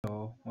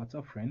So what's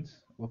up friends,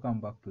 welcome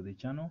back to the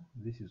channel.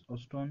 This is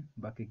Oston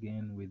back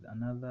again with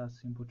another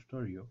simple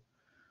tutorial.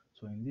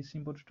 So in this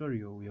simple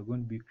tutorial we are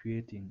going to be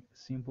creating a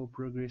simple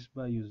progress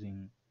bar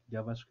using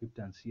JavaScript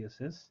and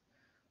CSS.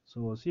 So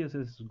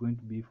CSS is going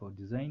to be for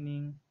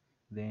designing,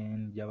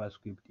 then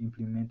JavaScript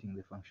implementing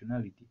the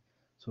functionality.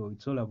 So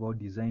it's all about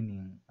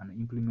designing and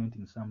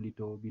implementing some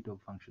little bit of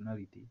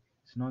functionality.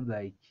 It's not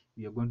like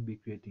we are going to be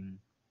creating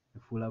a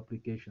full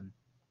application.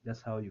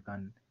 That's how you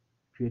can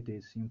create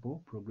a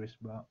simple progress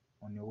bar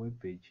on your web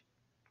page,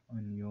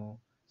 on your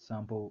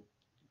sample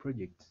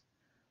projects.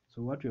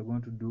 So what you're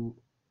going to do,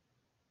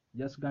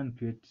 just go and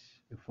create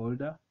a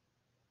folder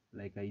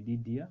like I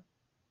did here.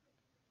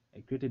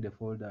 I created a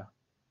folder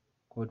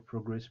called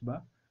progress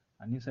bar,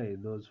 and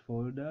inside that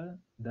folder,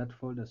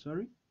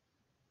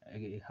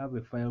 I have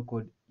a file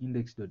called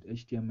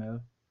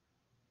index.html,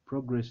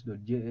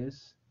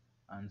 progress.js,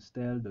 and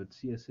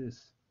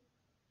style.css.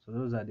 So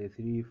those are the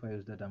three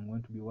files that I'm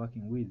going to be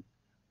working with.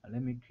 And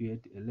let me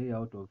create a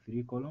layout of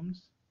 3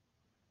 columns.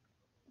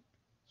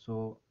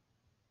 So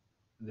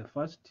the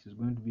first is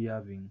going to be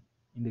having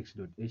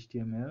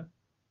index.html.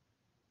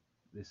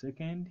 The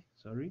second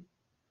is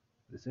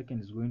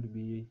going to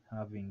be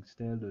having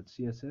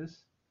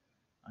style.css,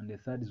 and the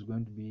third is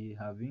going to be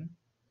having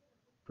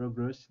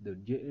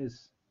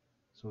progress.js.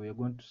 So we are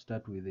going to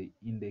start with the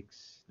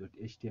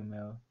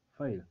index.html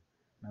file.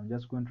 And I'm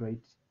just going to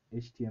write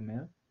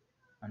HTML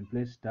and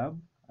place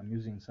tab. I'm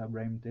using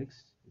Sublime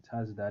Text. It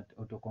has that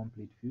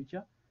autocomplete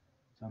feature.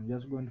 So I'm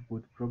just going to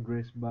put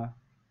progress bar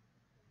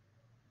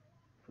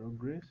in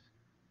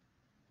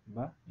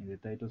the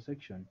title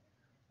section,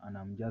 and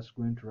I'm just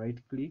going to right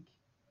click,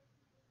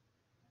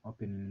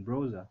 open in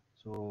browser.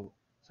 So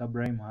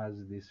Sublime has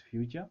this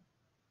feature.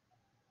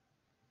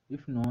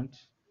 If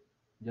not,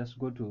 just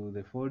go to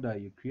the folder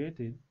you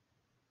created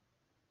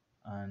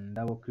and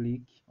double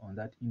click on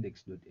that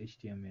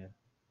index.html.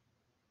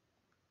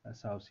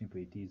 That's how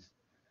simple it is.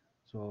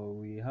 So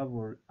we have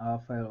our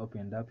file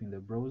opened up in the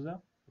browser,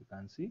 you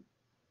can see.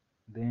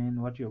 Then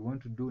what you're going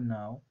to do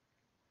now,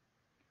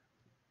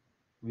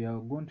 we are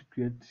going to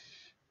create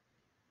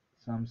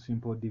some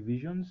simple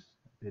divisions,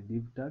 the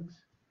div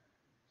tags.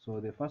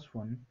 So the first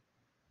one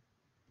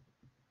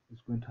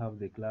is going to have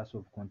the class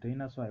of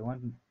container. So I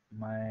want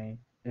my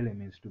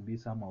elements to be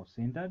somehow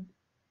centered,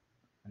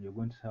 and you're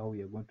going to see how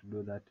we are going to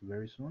do that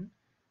very soon.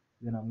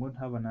 Then I'm going to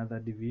have another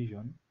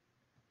division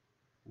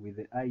with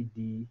the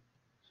ID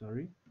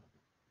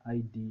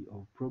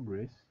of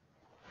progress,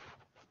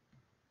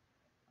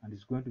 and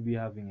it's going to be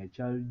having a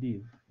child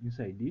div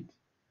inside it,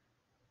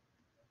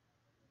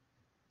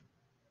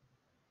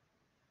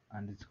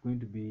 and it's going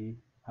to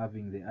be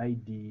having the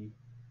ID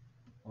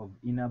of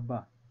inner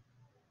bar.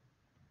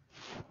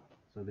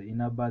 So the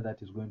inner bar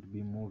that is going to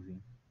be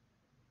moving.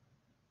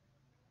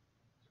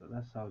 So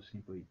that's how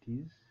simple it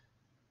is.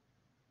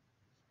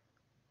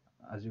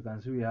 As you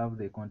can see, we have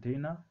the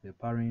container, the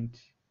parent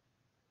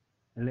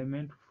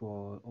element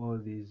for all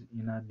these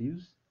inner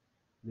divs.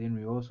 Then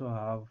we also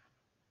have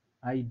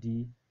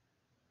ID,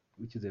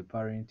 which is a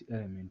parent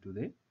element to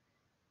the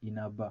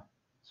inner bar.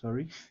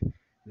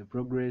 The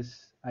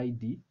progress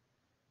ID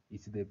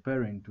is the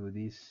parent to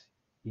this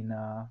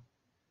inner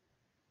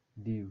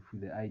div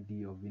with the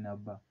ID of inner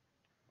bar.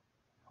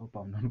 Hope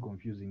I'm not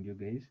confusing you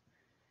guys.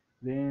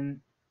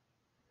 Then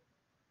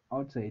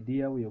outside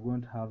here we are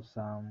going to have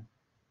some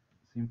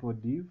simple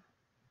div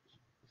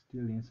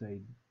still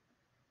inside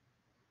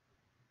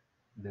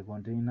the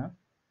container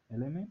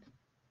element,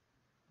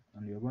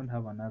 and you're going to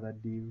have another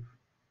div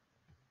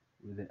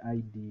with the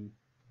ID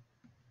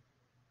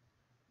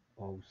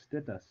of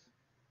status.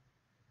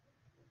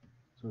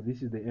 So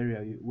this is the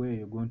area where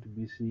you're going to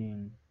be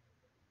seeing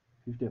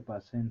 50%,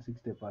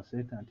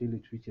 60% until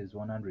it reaches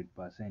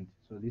 100%.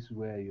 So this is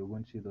where you're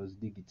going to see those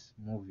digits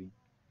moving.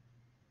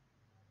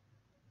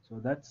 So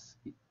that's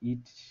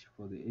it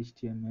for the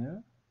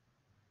HTML.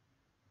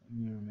 Let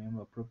me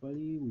remember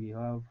properly. We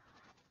have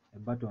a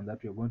button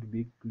that we're going to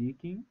be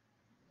clicking.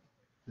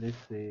 Let's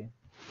say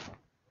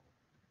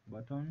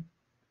button,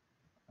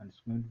 and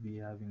it's going to be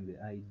having the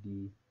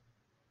ID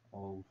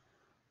of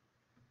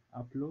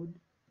upload,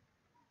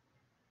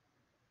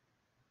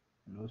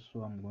 and also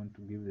I'm going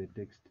to give the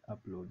text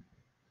upload.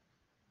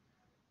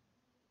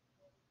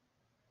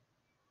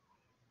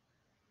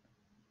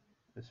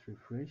 Let's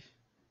refresh.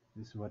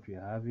 This is what we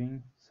are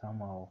having.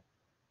 Somehow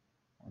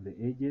on the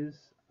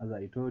edges, as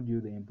I told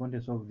you, the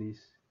importance of this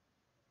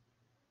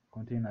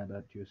container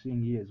that you're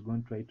seeing here is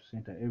going to try to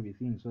center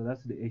everything. So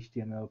that's the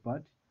HTML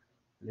part.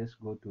 Let's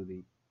go to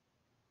the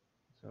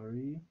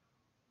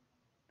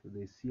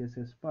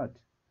CSS part.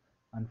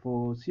 And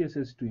for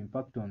CSS to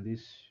impact on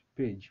this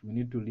page, we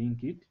need to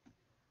link it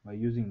by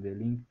using the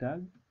link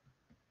tag.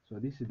 So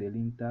this is the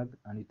link tag,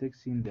 and it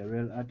takes in the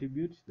rel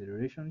attribute, the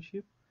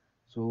relationship.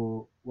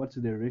 So what's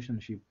the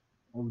relationship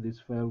of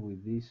this file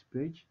with this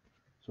page?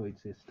 So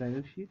it's a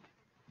style sheet,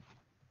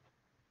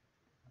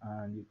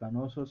 and you can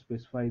also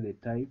specify the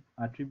type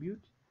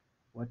attribute.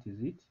 What is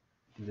it?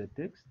 It is a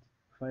text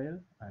file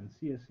and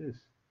CSS.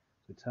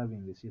 So it's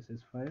having the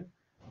CSS file,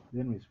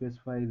 Then we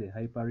specify the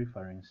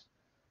hyperreference.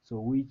 So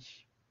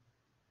which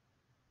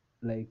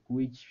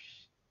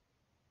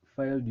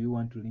file do you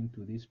want to link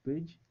to this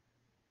page,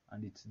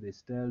 and it's the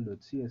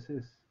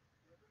style.css.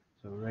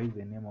 So write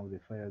the name of the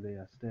file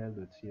there,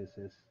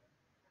 style.css.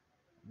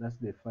 That's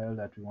the file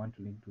that we want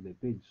to link to the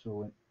page.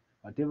 So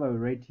whatever we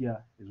write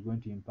here is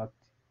going to impact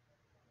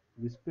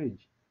this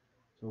page.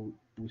 So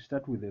we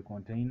start with the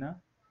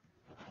container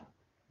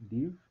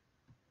div,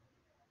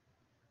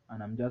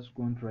 and I'm just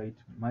going to write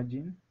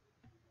margin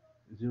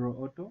 0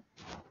 auto,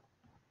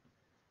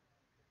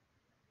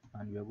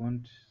 and we are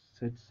going to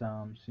set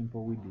some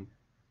simple width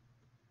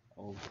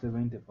of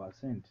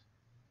 70%.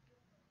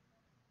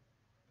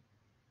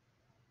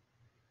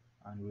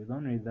 And with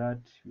only that,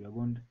 we are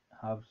going to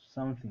have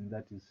something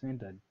that is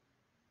centered.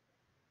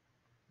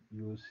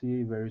 You will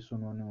see very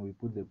soon when we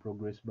put the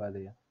progress bar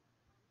there.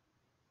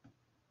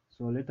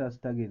 So let us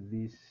target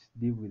this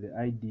div with the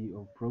ID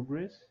of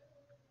progress.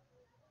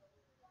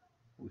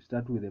 We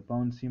start with the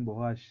pound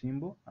symbol, hash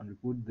symbol, and we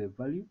put the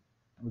value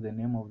or the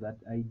name of that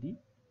ID,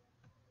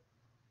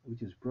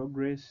 which is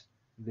progress.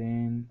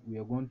 Then we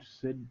are going to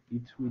set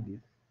its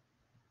width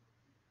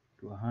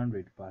to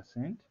 100%,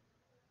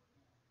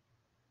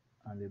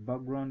 and the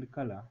background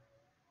color,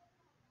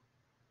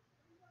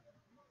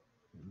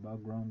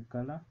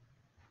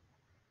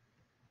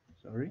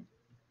 sorry,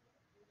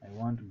 I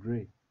want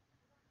gray.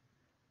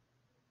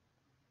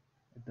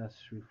 Let us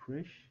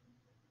refresh.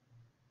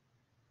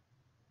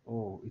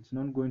 Oh, it's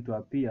not going to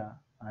appear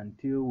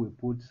until we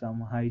put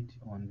some height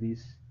on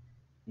this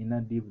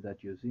inner div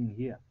that you're seeing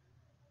here.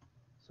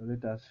 So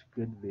let us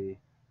create the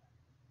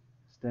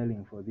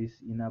styling for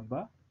this inner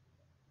bar,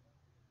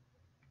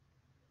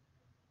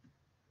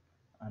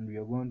 and we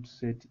are going to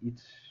set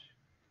its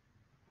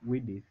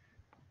width,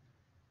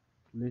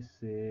 let's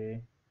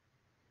say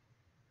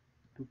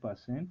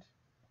 2%.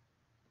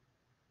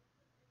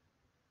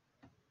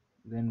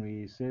 Then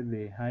we set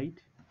the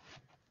height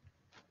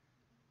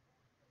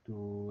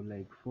to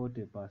like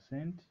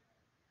 40%,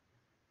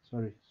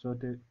 sorry,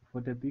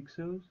 40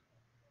 pixels.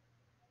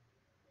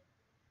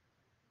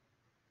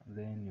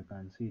 Then you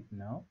can see it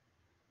now.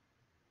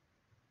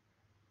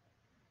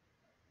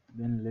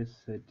 Then let's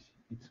set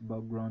its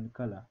background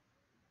color.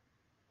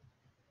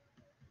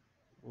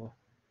 Oh,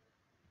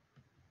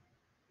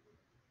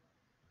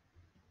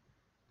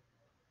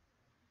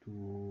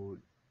 to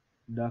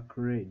dark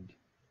red.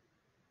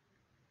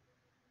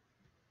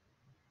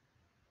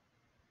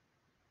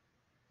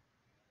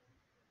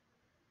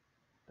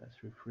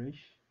 Let's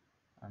refresh,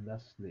 and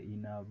that's the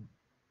inner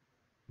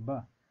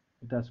bar.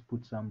 Let us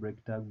put some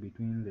break tag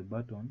between the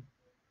button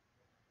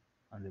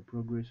and the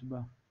progress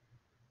bar.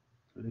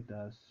 So let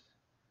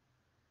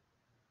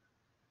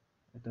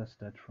us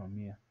start from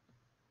here.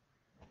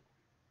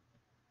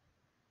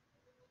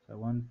 So I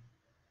want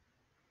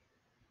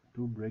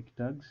 2 break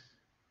tags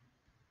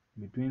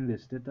between the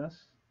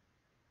status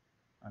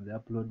and the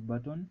upload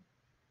button.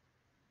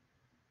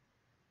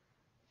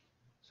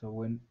 So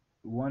when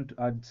we want to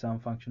add some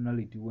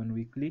functionality, when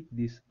we click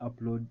this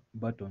upload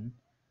button,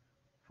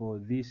 for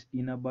this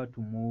inner bar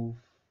to move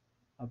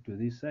up to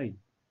this side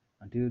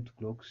until it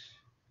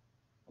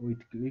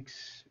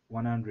clicks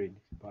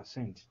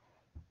 100%.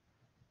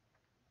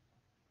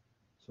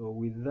 So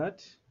with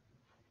that,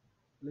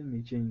 let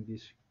me change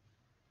this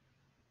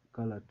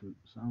color to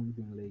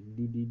something like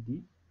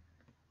DDD,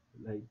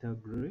 lighter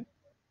gray.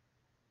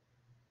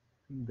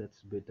 I think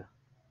that's better.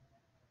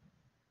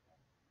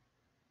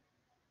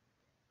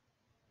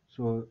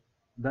 So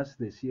that's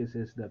the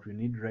CSS that we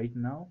need right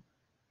now,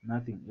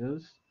 nothing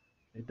else.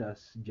 Let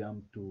us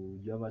jump to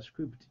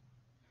JavaScript.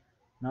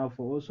 Now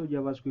for also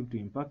JavaScript to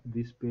impact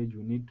this page,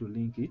 we need to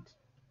link it,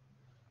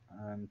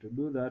 and to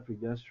do that we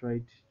just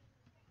write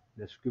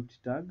the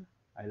script tag.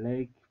 I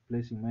like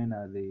placing mine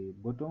at the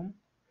bottom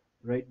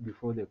right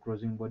before the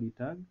crossing body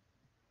tag,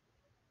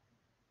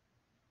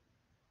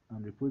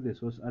 and we put the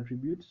source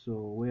attribute, so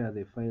where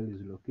the file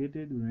is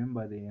located.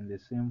 Remember, they're in the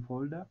same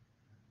folder,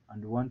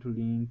 and we want to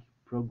link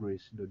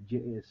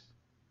progress.js.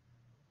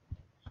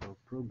 So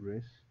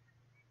progress.js,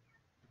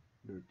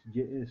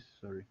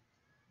 sorry.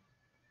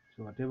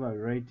 So whatever I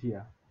write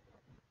here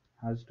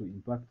has to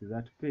impact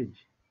that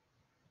page.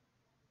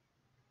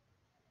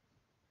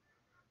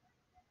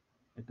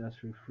 Let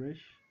us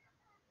refresh.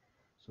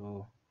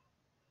 So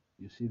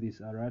you see this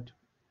alert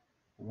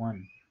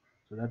 1.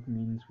 So that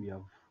means we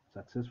have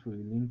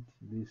successfully linked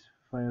this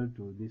file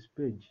to this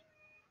page.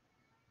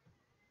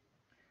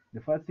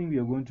 The first thing we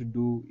are going to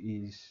do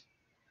is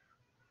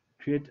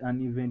create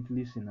an event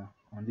listener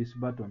on this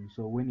button.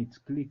 So when it's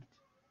clicked,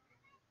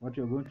 what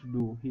you're going to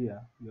do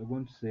here, you're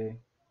going to say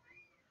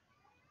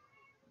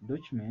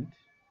document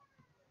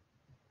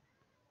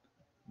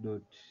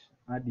dot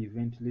add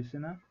event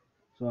listener.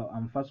 So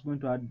I'm first going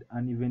to add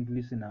an event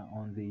listener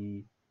on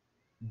the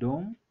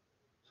DOM.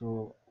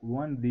 So we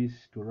want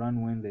this to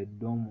run when the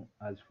DOM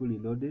has fully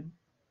loaded.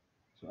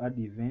 So add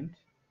event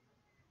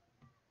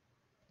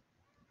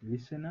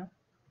listener,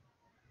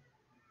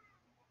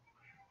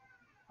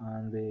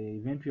 and the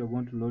event we are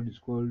going to load is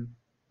called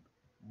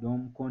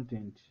DOM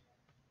content.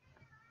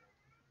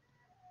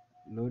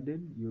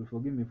 loaded. You'll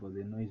forgive me for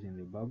the noise in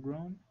the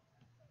background.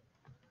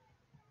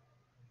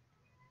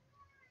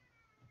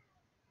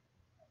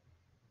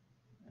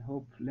 I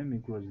hope, let me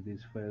close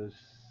these files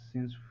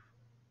since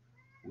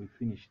we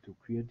finished to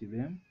create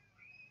them.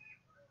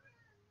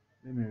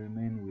 Let me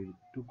remain with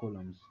two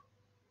columns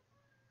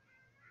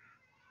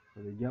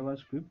for the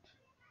JavaScript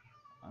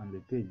and the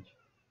page,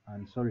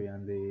 and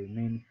the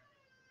main.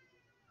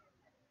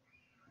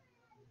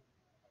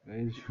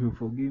 Guys, you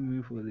forgive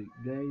me for the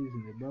guys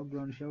in the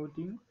background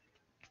shouting.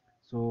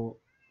 So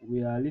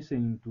we are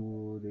listening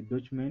to the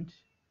document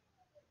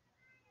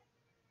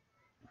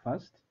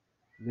first,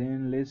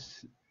 then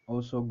let's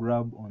also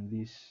grab on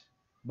this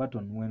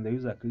button when the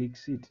user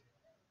clicks it.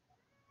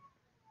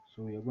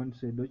 So we are going to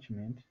say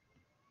document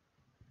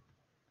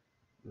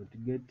dot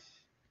get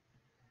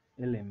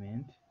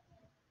element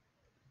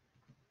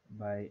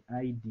by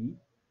id,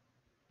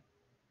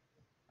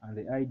 and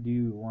the id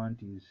we want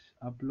is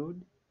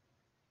upload,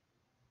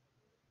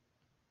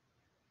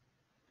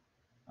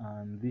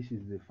 and this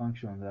is the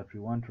function that we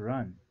want to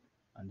run,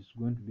 and it's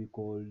going to be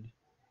called,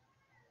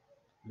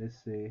 let's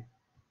say,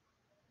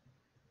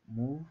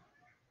 move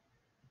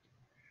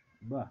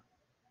bar.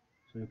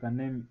 So you can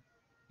name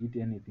it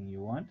anything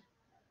you want,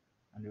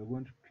 and you're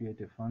going to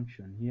create a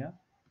function here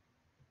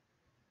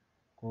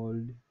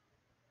called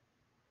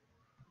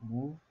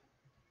move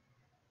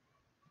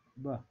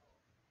bar.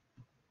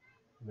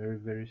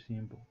 Very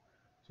simple.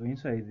 So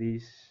inside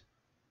this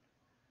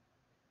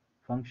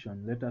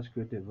function, let us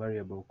create a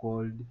variable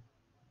called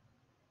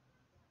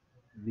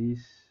this.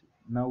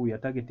 Now we are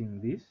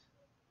targeting this,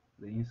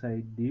 the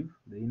inside div,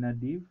 the inner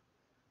div.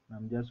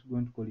 I'm just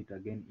going to call it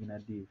again inner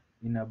div,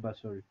 inner bar,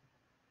 sorry.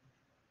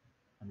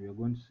 And we are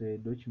going to say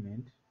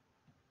document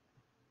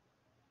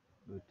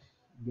dot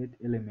get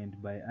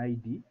element by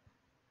id,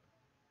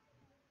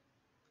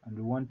 and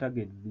we want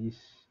target this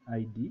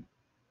id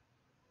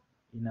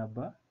inner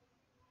bar.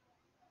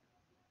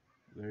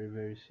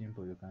 Very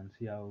simple. You can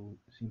see how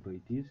simple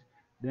it is.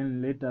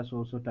 Then let us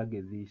also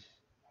target this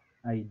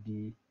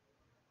id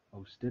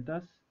of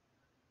status.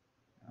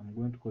 I'm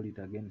going to call it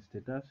again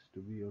status to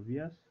be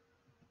obvious.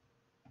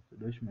 So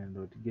document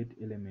dot get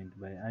element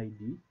by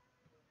id,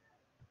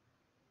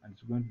 and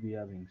it's going to be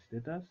having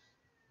status.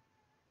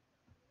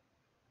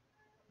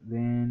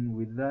 Then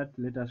with that,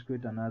 let us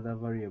create another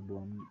variable.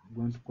 I'm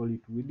going to call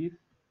it width.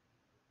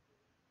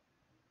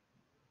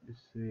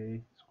 Let's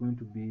say it's going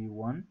to be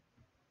 1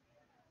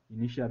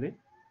 initially.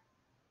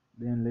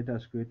 Then let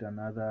us create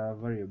another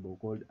variable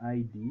called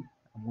id.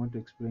 I'm going to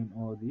explain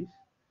all this.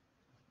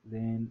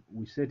 Then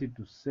we set it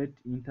to set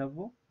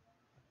interval.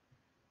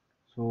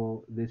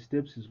 So the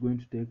steps is going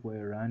to take while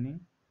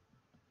running,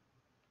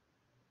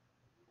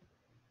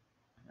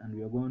 and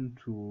we are going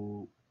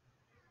to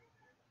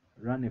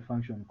run a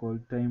function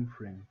called time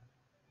frame.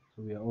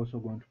 So we are also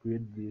going to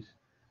create this,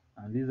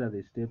 and these are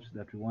the steps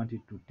that we want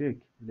it to take.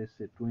 Let's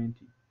say 20.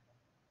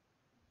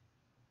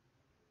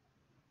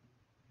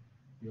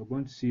 You're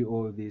going to see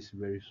all this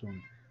very soon.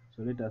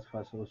 So let us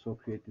first also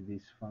create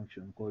this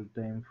function called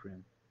time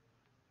frame.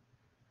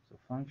 So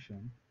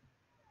function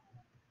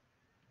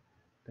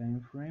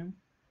time frame.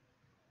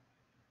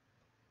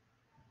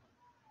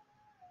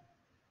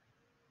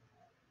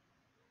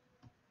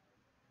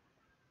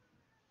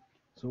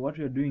 So what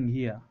we are doing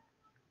here,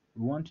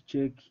 we want to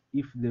check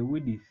if the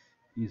width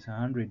is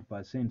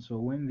 100%. So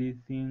when this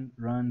thing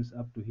runs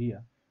up to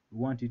here, we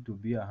want it to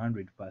be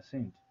 100%.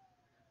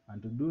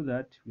 And to do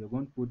that, we are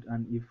going to put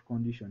an if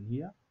condition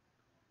here,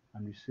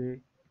 and we say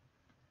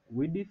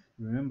width.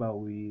 Remember,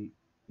 we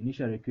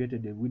initially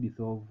created a width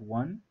of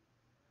 1,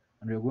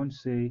 and we're going to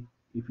say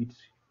if it's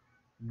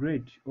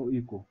great or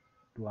equal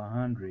to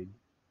 100.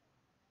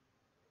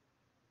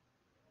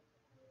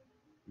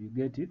 You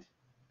get it?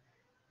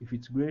 If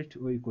it's great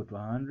or equal to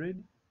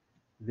 100,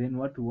 then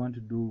what we want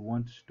to do, we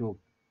want to stop.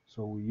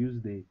 So we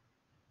use the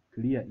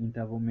clear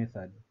interval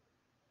method.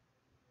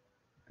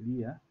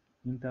 Clear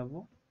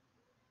interval,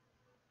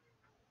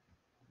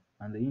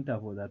 and the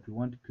interval that we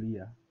want to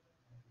clear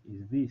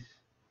is this.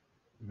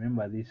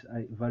 Remember, this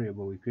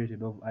variable we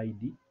created of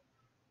id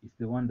is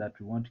the one that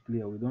we want to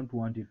clear. We don't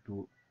want it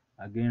to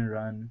again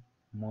run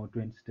more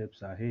 20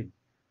 steps ahead,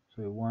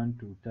 so we want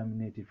to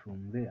terminate it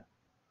from there.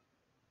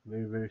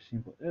 Very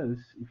simple. Else,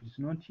 if it's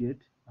not yet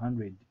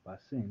 100%,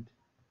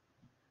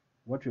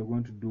 what we're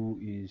going to do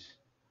is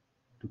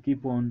to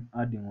keep on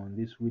adding on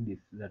this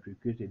width that we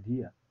created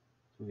here.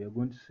 So we are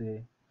going to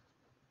say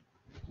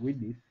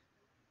width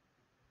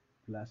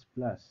plus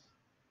plus.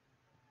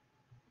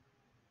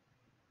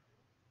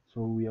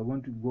 So we are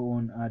going to go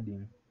on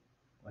adding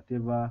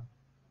whatever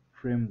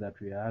frame that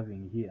we are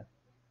having here.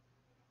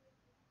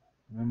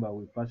 Remember,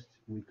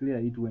 we clear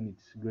it when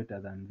it's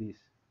greater than this.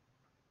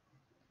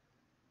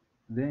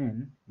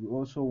 Then we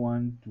also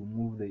want to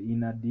move the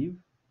inner div.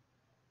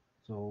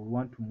 So we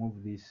want to move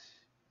this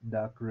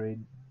dark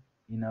red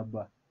inner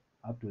bar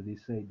up to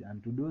this side,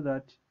 and to do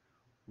that,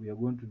 we are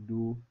going to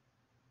do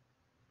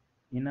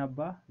inner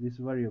bar, this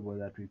variable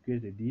that we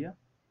created here,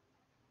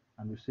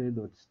 and we say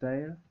dot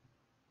style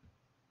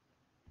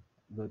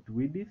dot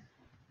width,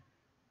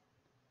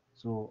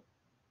 So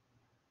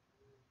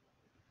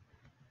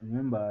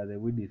remember the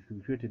width,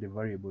 we created a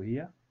variable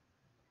here.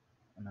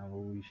 Now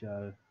we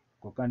shall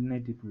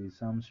concatenate it with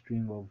some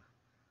string of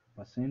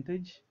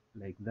percentage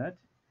like that.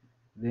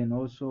 Then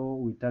also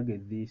we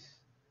target this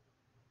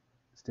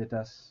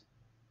status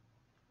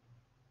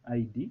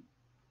ID.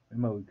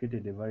 Remember we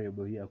created a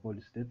variable here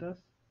called status,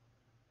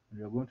 and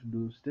we are going to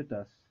do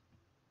status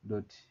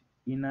dot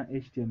inner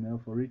HTML.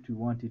 For it we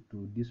want it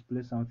to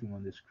display something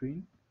on the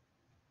screen,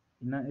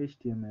 inner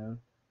HTML,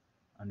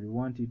 and we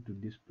want it to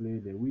display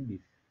the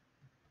width.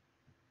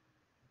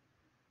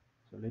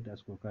 So let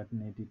us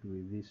concatenate it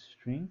with this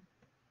string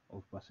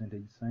of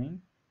percentage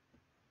sign,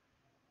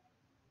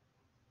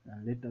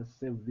 and let us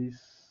save this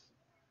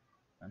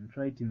and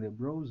try it in the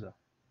browser.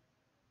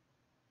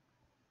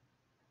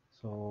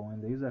 So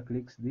when the user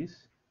clicks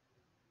this,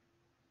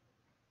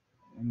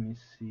 let me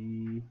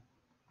see,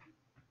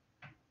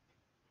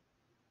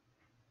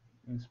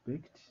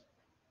 inspect,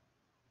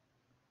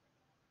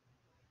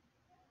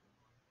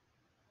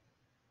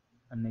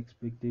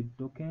 unexpected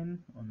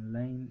token on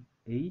line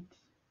 8.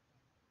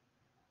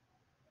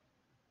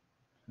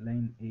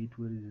 Line 8,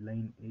 where is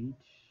line 8?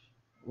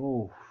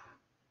 Oh,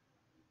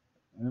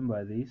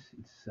 remember this,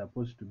 it's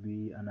supposed to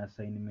be an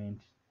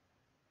assignment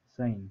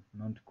sign,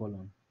 not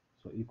colon.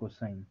 So equal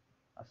sign,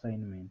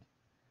 assignment.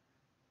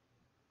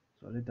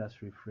 So let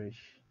us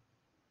refresh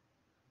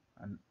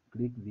and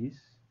click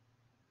this.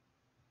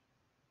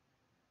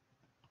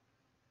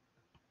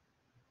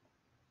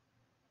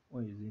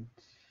 Where is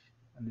it?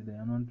 And they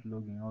are not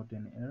logging out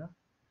any error.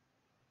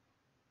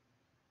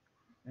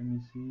 Let me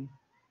see.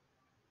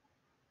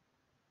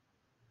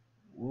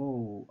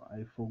 Whoa,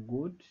 I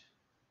forgot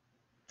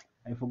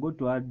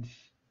to add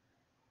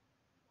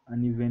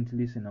an event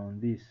listener on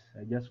this.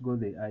 I just got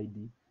the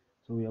ID.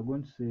 So we are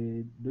going to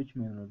say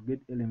document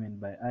get element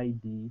by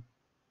ID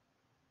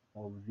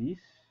of this.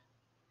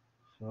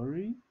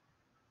 Sorry.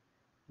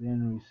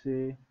 Then we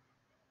say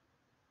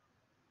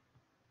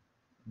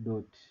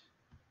dot.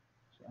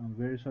 So I'm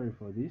very sorry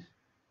for this.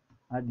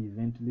 Add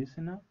event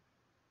listener,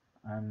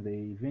 and the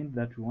event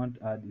that we want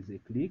to add is a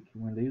click.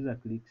 When the user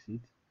clicks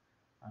it,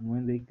 and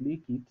when they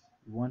click it,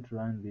 we want to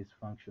run this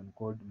function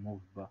called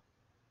move bar.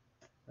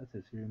 That's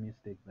a silly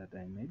mistake that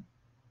I made.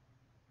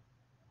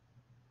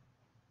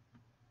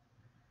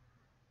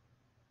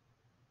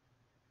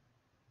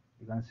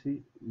 You can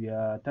see we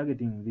are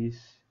targeting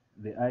this,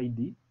 the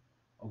ID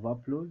of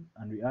upload,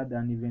 and we add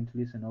an event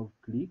listener of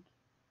click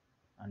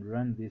and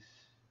run this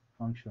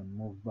function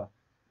move bar.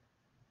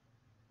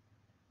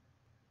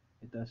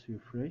 Let us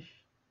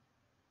refresh,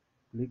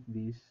 click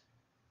this,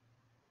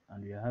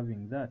 and we are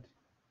having that.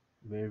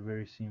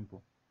 Very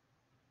simple.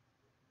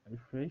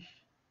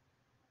 Refresh.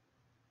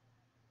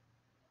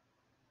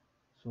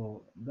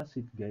 So that's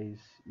it, guys.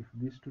 If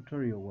this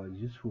tutorial was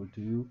useful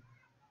to you,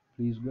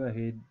 please go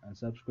ahead and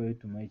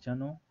subscribe to my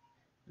channel,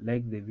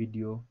 like the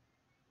video,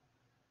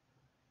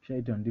 share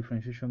it on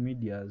different social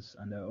medias,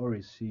 and I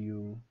always see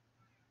you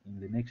in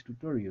the next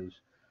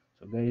tutorials.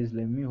 So guys,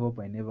 let me hope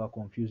I never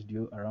confused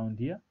you around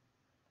here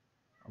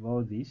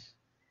about this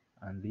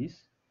and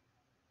this.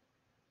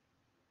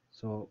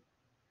 So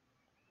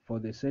for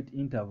the set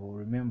interval,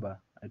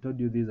 remember I told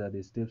you these are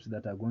the steps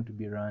that are going to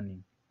be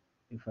running.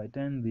 If I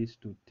turn this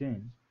to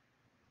 10,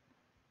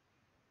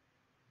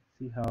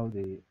 see how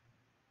the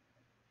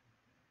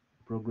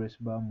progress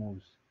bar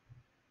moves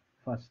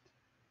fast.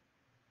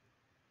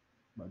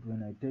 But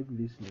when I take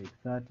this like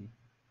 30,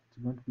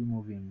 it's going to be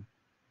moving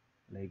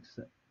like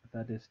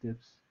 30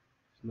 steps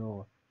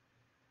slower.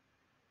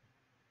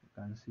 You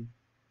can see.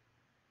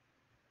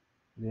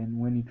 Then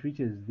when it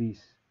reaches this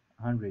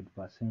 100%,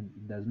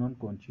 it does not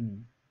continue.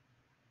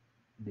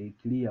 They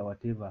clear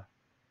whatever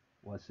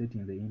was set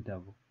in the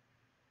interval.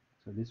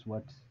 So this is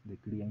what the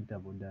clear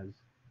interval does.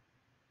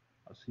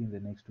 I'll see you in the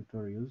next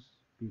tutorials.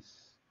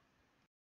 Peace.